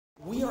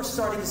We are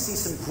starting to see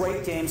some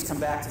great games come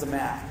back to the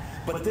Mac,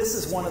 but this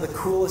is one of the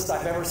coolest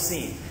I've ever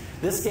seen.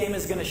 This game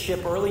is going to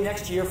ship early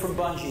next year from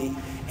Bungie,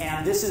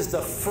 and this is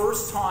the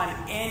first time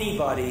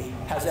anybody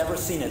has ever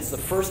seen it. It's the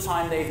first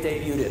time they've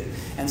debuted it.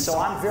 And so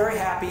I'm very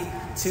happy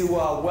to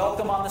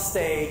welcome on the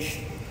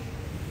stage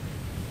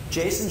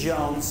Jason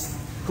Jones,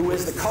 who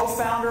is the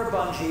co-founder of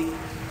Bungie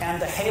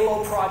and the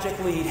Halo project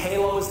lead.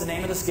 Halo is the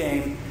name of this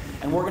game,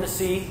 and we're going to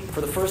see,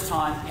 for the first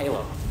time,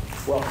 Halo.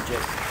 Welcome,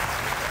 Jason.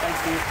 Thanks,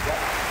 Steve. Yep.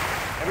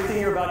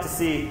 Everything you're about to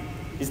see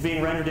is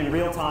being rendered in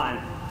real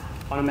time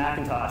on a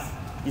Macintosh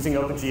using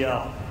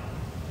OpenGL.